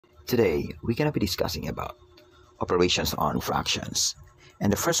Today, we're going to be discussing about operations on fractions.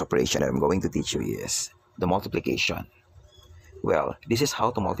 And the first operation that I'm going to teach you is the multiplication. Well, this is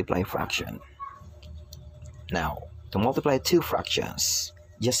how to multiply fraction. Now, to multiply two fractions,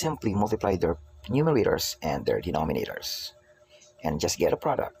 just simply multiply their numerators and their denominators. And just get a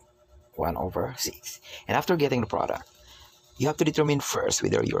product, 1 over 6. And after getting the product, you have to determine first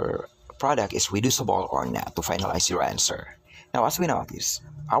whether your product is reducible or not to finalize your answer. Now, as we notice,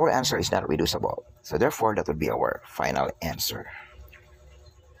 our answer is not reducible, so therefore that would be our final answer.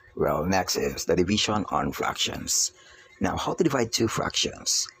 Well, next is the division on fractions. Now, how to divide two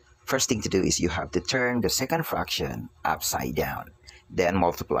fractions? First thing to do is you have to turn the second fraction upside down, then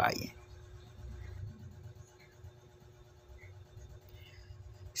multiply.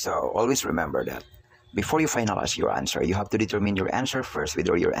 So always remember that before you finalize your answer, you have to determine your answer first,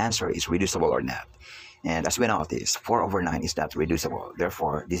 whether your answer is reducible or not. And as we notice, 4 over 9 is not reducible.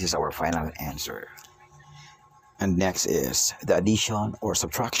 Therefore, this is our final answer. And next is the addition or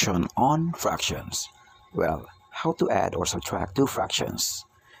subtraction on fractions. Well, how to add or subtract two fractions?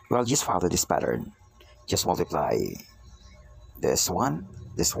 Well, just follow this pattern. Just multiply this one,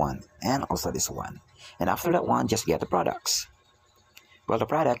 and also this one. And after that one, just get the products. Well, the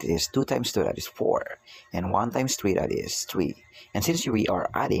product is 2 times 2, that is 4. And 1 times 3, that is 3. And since we are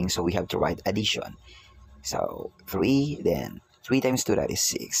adding, so we have to write addition. So 3, then 3 times 2, that is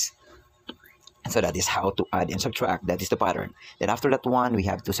 6. And so that is how to add and subtract. That is the pattern. Then after that one, we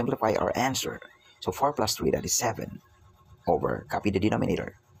have to simplify our answer. So 4 plus 3, that is 7. Over, copy the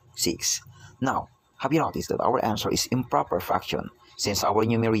denominator, 6. Now, have you noticed that our answer is improper fraction since our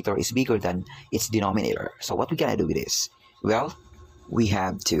numerator is bigger than its denominator? So what we gonna do with this? Well, we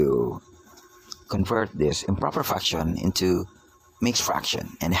have to convert this improper fraction into mixed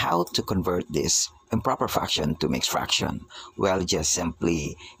fraction. And how to convert this improper fraction to mixed fraction? Well, just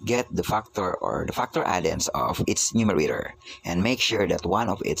simply get the factor or the factor addends of its numerator and make sure that one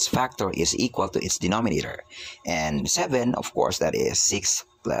of its factor is equal to its denominator. And 7, of course, that is 6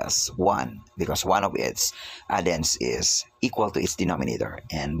 plus 1 because one of its addends is equal to its denominator.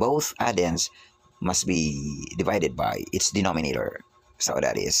 And both addends must be divided by its denominator. So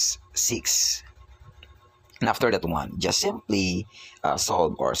that is 6. And after that one, just simply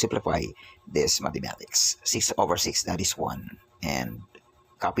solve or simplify this mathematics. 6 over 6, that is 1. And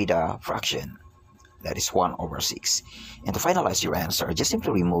copy the fraction. That is 1 over 6. And to finalize your answer, just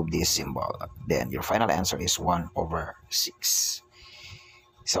simply remove this symbol. Then your final answer is 1 over 6.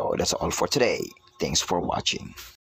 So that's all for today. Thanks for watching.